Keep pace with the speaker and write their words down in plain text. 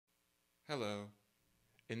Hello.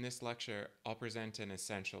 In this lecture, I'll present an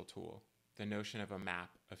essential tool, the notion of a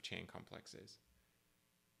map of chain complexes.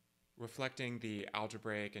 Reflecting the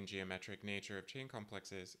algebraic and geometric nature of chain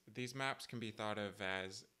complexes, these maps can be thought of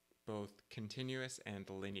as both continuous and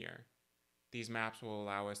linear. These maps will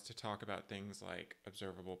allow us to talk about things like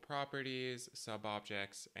observable properties,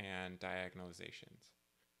 subobjects, and diagonalizations.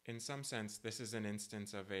 In some sense, this is an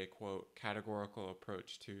instance of a, quote, categorical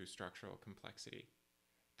approach to structural complexity.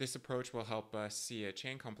 This approach will help us see a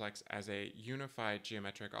chain complex as a unified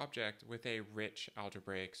geometric object with a rich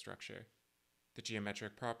algebraic structure. The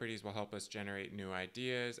geometric properties will help us generate new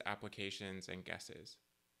ideas, applications, and guesses.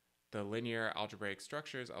 The linear algebraic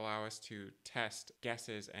structures allow us to test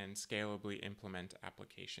guesses and scalably implement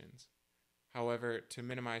applications. However, to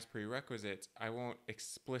minimize prerequisites, I won't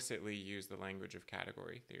explicitly use the language of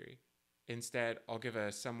category theory. Instead, I'll give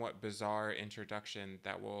a somewhat bizarre introduction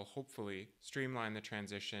that will hopefully streamline the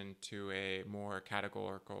transition to a more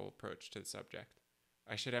categorical approach to the subject.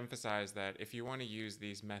 I should emphasize that if you want to use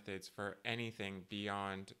these methods for anything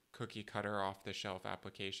beyond cookie-cutter off-the-shelf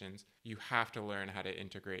applications, you have to learn how to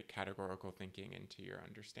integrate categorical thinking into your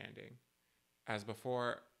understanding. As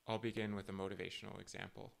before, I'll begin with a motivational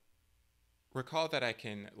example. Recall that I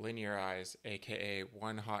can linearize, aka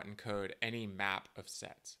one-hot encode, any map of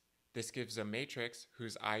sets. This gives a matrix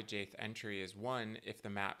whose ijth entry is 1 if the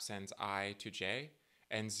map sends I to j,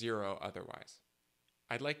 and 0 otherwise.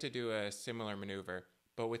 I'd like to do a similar maneuver,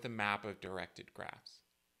 but with a map of directed graphs.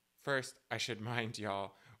 First, I should remind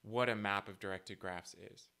y'all what a map of directed graphs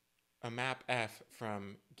is. A map F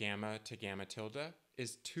from gamma to gamma tilde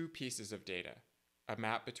is two pieces of data, a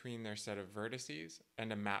map between their set of vertices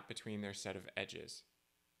and a map between their set of edges.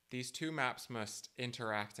 These two maps must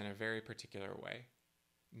interact in a very particular way.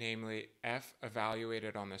 Namely, f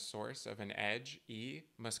evaluated on the source of an edge, E,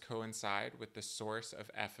 must coincide with the source of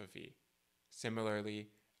f of E.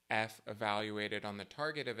 Similarly, f evaluated on the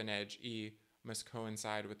target of an edge, E, must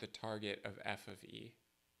coincide with the target of f of E.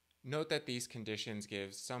 Note that these conditions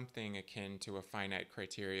give something akin to a finite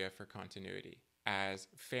criteria for continuity, as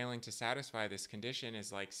failing to satisfy this condition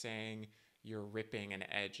is like saying you're ripping an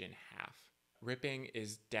edge in half. Ripping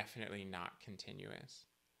is definitely not continuous.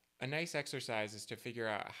 A nice exercise is to figure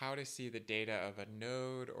out how to see the data of a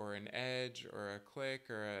node or an edge or a click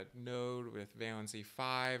or a node with valency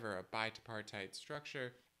 5 or a bipartite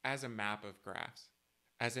structure as a map of graphs.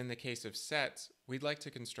 As in the case of sets, we'd like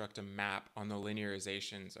to construct a map on the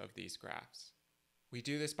linearizations of these graphs. We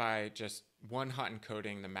do this by just one-hot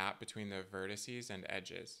encoding the map between the vertices and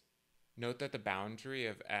edges. Note that the boundary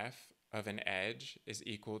of f of an edge is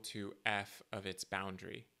equal to f of its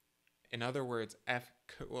boundary. In other words, f,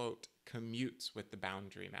 quote, commutes with the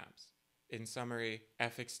boundary maps. In summary,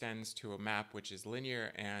 f extends to a map which is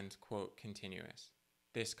linear and, quote, continuous.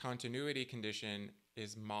 This continuity condition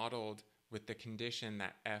is modeled with the condition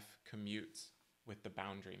that f commutes with the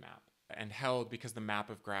boundary map and held because the map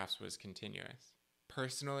of graphs was continuous.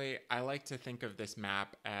 Personally, I like to think of this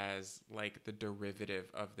map as like the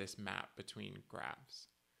derivative of this map between graphs.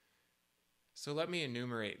 So let me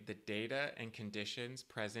enumerate the data and conditions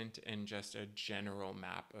present in just a general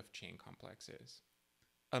map of chain complexes.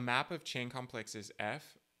 A map of chain complexes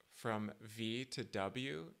F from V to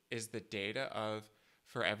W is the data of,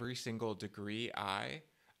 for every single degree I,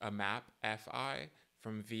 a map Fi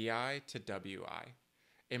from Vi to Wi.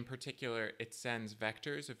 In particular, it sends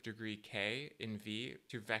vectors of degree k in V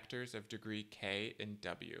to vectors of degree k in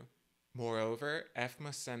W. Moreover, f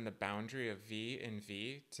must send the boundary of v in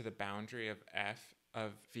V to the boundary of f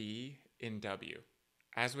of V in W.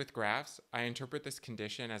 As with graphs, I interpret this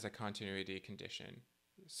condition as a continuity condition,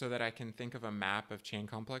 so that I can think of a map of chain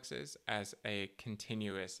complexes as a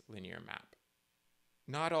continuous linear map.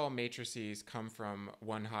 Not all matrices come from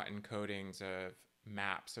one-hot encodings of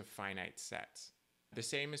maps of finite sets. The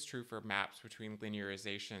same is true for maps between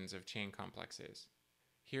linearizations of chain complexes.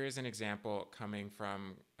 Here is an example coming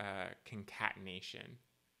from concatenation.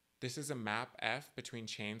 This is a map F between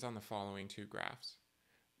chains on the following two graphs.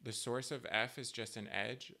 The source of F is just an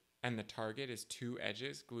edge, and the target is two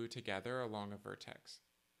edges glued together along a vertex.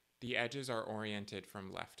 The edges are oriented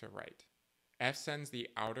from left to right. F sends the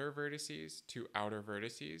outer vertices to outer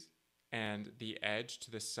vertices, and the edge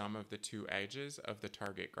to the sum of the two edges of the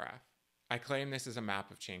target graph. I claim this is a map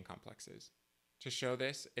of chain complexes. To show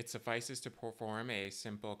this, it suffices to perform a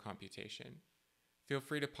simple computation. Feel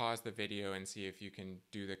free to pause the video and see if you can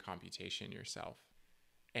do the computation yourself.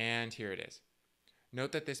 And here it is.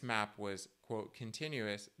 Note that this map was, quote,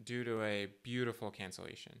 continuous due to a beautiful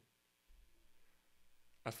cancellation.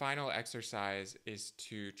 A final exercise is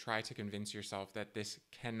to try to convince yourself that this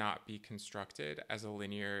cannot be constructed as a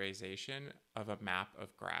linearization of a map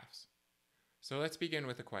of graphs. So let's begin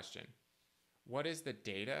with a question. What is the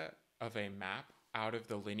data of a map out of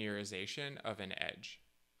the linearization of an edge?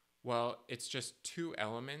 Well, it's just two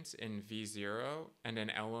elements in V0 and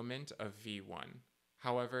an element of V1.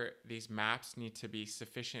 However, these maps need to be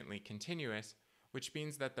sufficiently continuous, which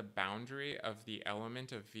means that the boundary of the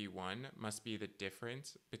element of V1 must be the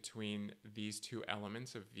difference between these two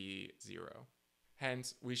elements of V0.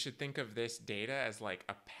 Hence, we should think of this data as like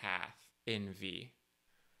a path in V.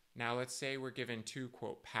 Now let's say we're given two,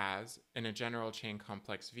 quote, paths in a general chain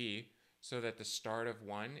complex V so that the start of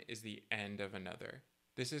one is the end of another.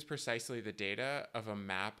 This is precisely the data of a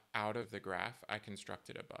map out of the graph I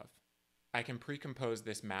constructed above. I can precompose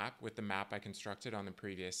this map with the map I constructed on the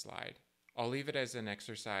previous slide. I'll leave it as an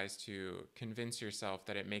exercise to convince yourself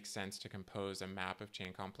that it makes sense to compose a map of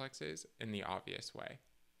chain complexes in the obvious way.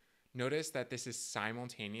 Notice that this is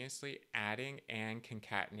simultaneously adding and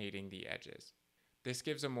concatenating the edges. This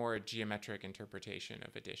gives a more geometric interpretation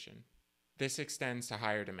of addition. This extends to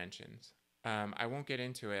higher dimensions. I won't get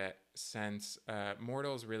into it since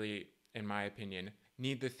mortals really, in my opinion,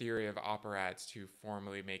 need the theory of operads to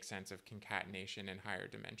formally make sense of concatenation in higher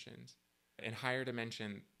dimensions. In higher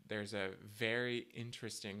dimension, there's a very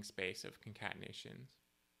interesting space of concatenations.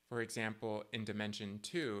 For example, in dimension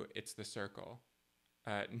 2, it's the circle.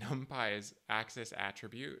 NumPy's axis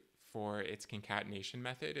attribute for its concatenation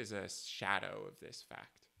method is a shadow of this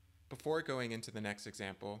fact. Before going into the next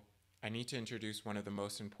example, I need to introduce one of the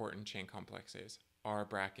most important chain complexes, R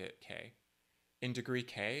bracket K. In degree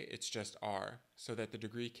K, it's just R, so that the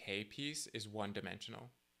degree K piece is one-dimensional,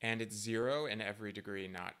 and it's 0 in every degree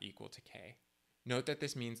not equal to K. Note that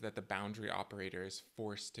this means that the boundary operator is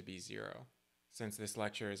forced to be 0. Since this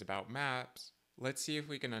lecture is about maps, let's see if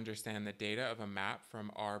we can understand the data of a map from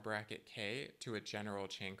R bracket K to a general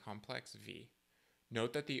chain complex V.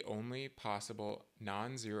 Note that the only possible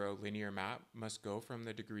non-zero linear map must go from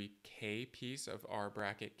the degree K piece of R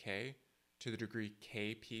bracket K to the degree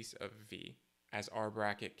K piece of V. As R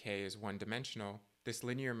bracket K is one-dimensional, this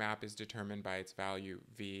linear map is determined by its value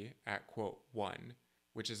V at, quote, 1,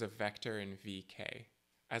 which is a vector in VK.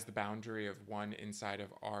 As the boundary of 1 inside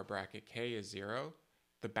of R bracket K is 0,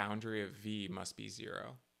 the boundary of V must be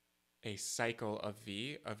 0. A cycle of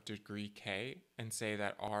V of degree K, and say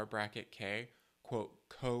that R bracket K, quote,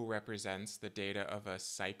 co-represents the data of a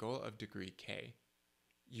cycle of degree K.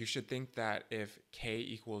 You should think that if K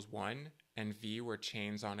equals 1 and V were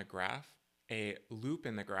chains on a graph, a loop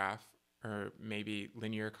in the graph, or maybe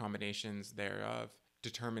linear combinations thereof,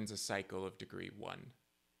 determines a cycle of degree 1.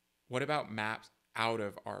 What about maps out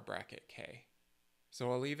of R bracket K?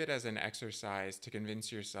 So I'll leave it as an exercise to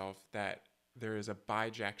convince yourself that there is a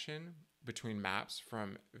bijection between maps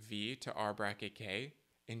from V to R bracket K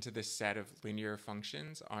into the set of linear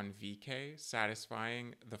functions on VK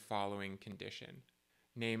satisfying the following condition.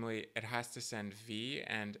 Namely, it has to send V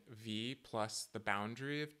and V plus the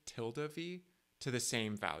boundary of tilde V to the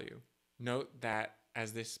same value. Note that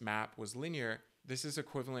as this map was linear, this is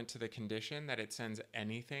equivalent to the condition that it sends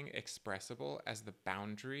anything expressible as the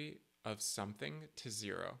boundary of something to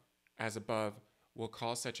 0. As above, we'll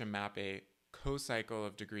call such a map a cocycle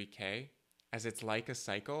of degree K, as it's like a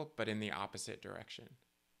cycle but in the opposite direction.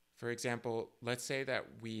 For example, let's say that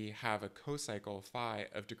we have a cocycle phi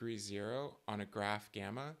of degree 0 on a graph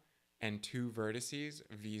gamma and two vertices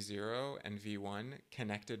v0 and v1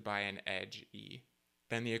 connected by an edge e.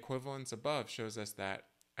 Then the equivalence above shows us that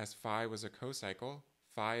as phi was a cocycle,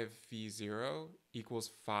 phi of v0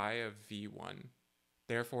 equals phi of v1.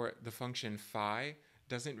 Therefore, the function phi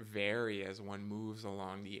doesn't vary as one moves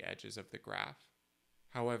along the edges of the graph.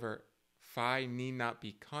 However, phi need not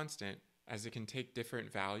be constant, as it can take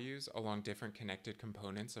different values along different connected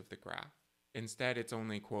components of the graph. Instead, it's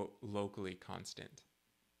only, quote, locally constant.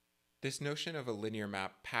 This notion of a linear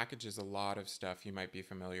map packages a lot of stuff you might be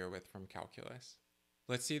familiar with from calculus.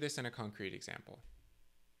 Let's see this in a concrete example.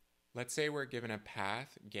 Let's say we're given a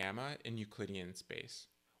path, gamma, in Euclidean space.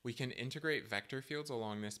 We can integrate vector fields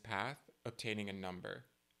along this path, obtaining a number.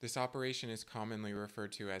 This operation is commonly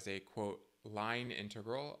referred to as a, quote, line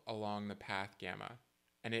integral along the path gamma,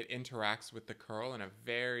 and it interacts with the curl in a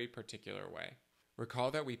very particular way.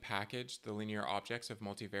 Recall that we packaged the linear objects of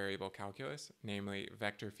multivariable calculus, namely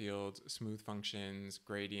vector fields, smooth functions,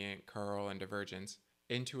 gradient, curl, and divergence,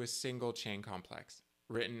 into a single chain complex,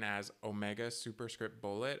 written as omega superscript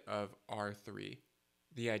bullet of R3.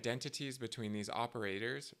 The identities between these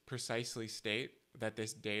operators precisely state that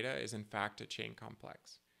this data is in fact a chain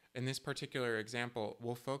complex. In this particular example,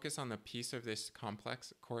 we'll focus on the piece of this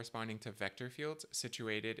complex corresponding to vector fields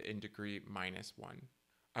situated in degree -1.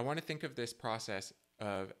 I want to think of this process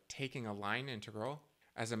of taking a line integral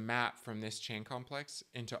as a map from this chain complex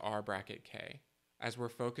into R bracket K. As we're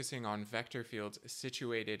focusing on vector fields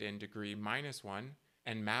situated in degree -1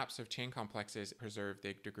 and maps of chain complexes preserve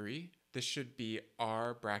the degree, this should be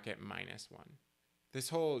R bracket -1. This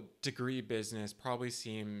whole degree business probably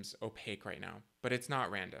seems opaque right now, but it's not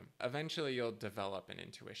random. Eventually you'll develop an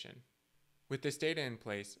intuition. With this data in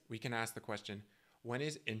place, we can ask the question, when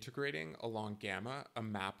is integrating along gamma a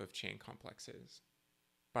map of chain complexes?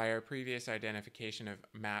 By our previous identification of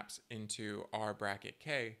maps into R bracket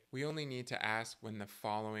K, we only need to ask when the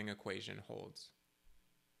following equation holds.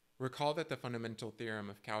 Recall that the fundamental theorem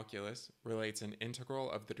of calculus relates an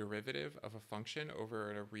integral of the derivative of a function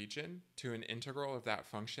over a region to an integral of that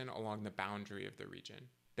function along the boundary of the region.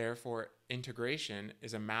 Therefore, integration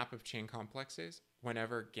is a map of chain complexes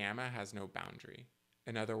whenever gamma has no boundary.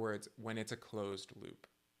 In other words, when it's a closed loop.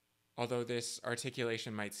 Although this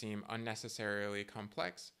articulation might seem unnecessarily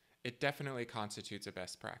complex, it definitely constitutes a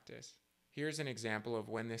best practice. Here's an example of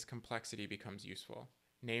when this complexity becomes useful,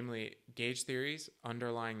 namely gauge theories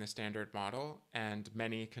underlying the Standard Model and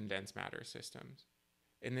many condensed matter systems.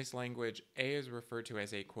 In this language, A is referred to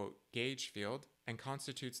as a, quote, gauge field and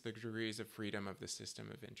constitutes the degrees of freedom of the system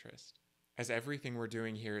of interest. As everything we're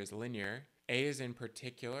doing here is linear, A is in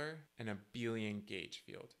particular an abelian gauge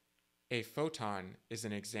field. A photon is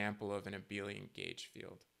an example of an abelian gauge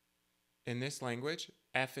field. In this language,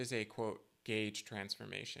 F is a, quote, gauge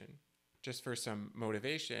transformation. Just for some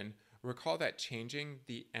motivation, recall that changing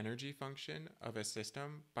the energy function of a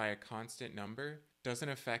system by a constant number doesn't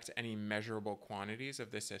affect any measurable quantities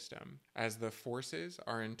of the system, as the forces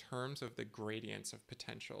are in terms of the gradients of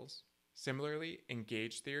potentials. Similarly, in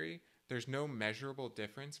gauge theory, there's no measurable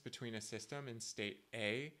difference between a system in state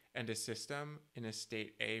A and a system in a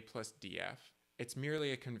state A plus df. It's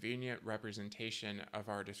merely a convenient representation of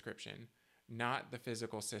our description, not the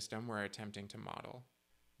physical system we're attempting to model.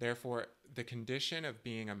 Therefore, the condition of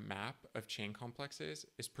being a map of chain complexes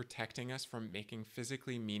is protecting us from making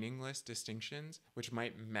physically meaningless distinctions which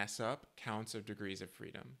might mess up counts of degrees of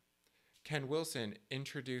freedom. Ken Wilson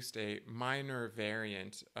introduced a minor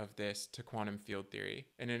variant of this to quantum field theory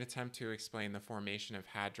in an attempt to explain the formation of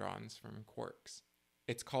hadrons from quarks.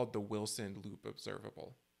 It's called the Wilson loop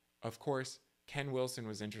observable. Of course, Ken Wilson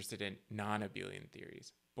was interested in non-abelian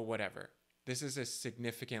theories, but whatever. This is a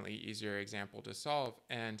significantly easier example to solve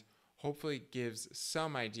and hopefully gives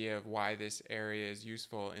some idea of why this area is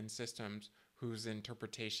useful in systems whose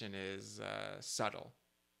interpretation is subtle.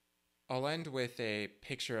 I'll end with a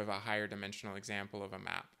picture of a higher dimensional example of a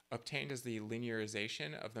map, obtained as the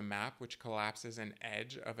linearization of the map which collapses an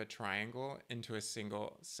edge of a triangle into a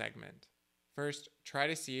single segment. First, try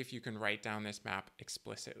to see if you can write down this map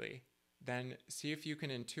explicitly. Then see if you can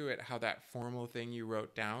intuit how that formal thing you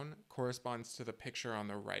wrote down corresponds to the picture on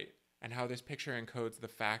the right, and how this picture encodes the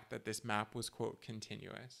fact that this map was, quote,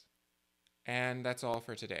 continuous. And that's all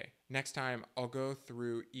for today. Next time, I'll go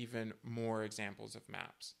through even more examples of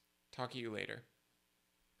maps. Talk to you later.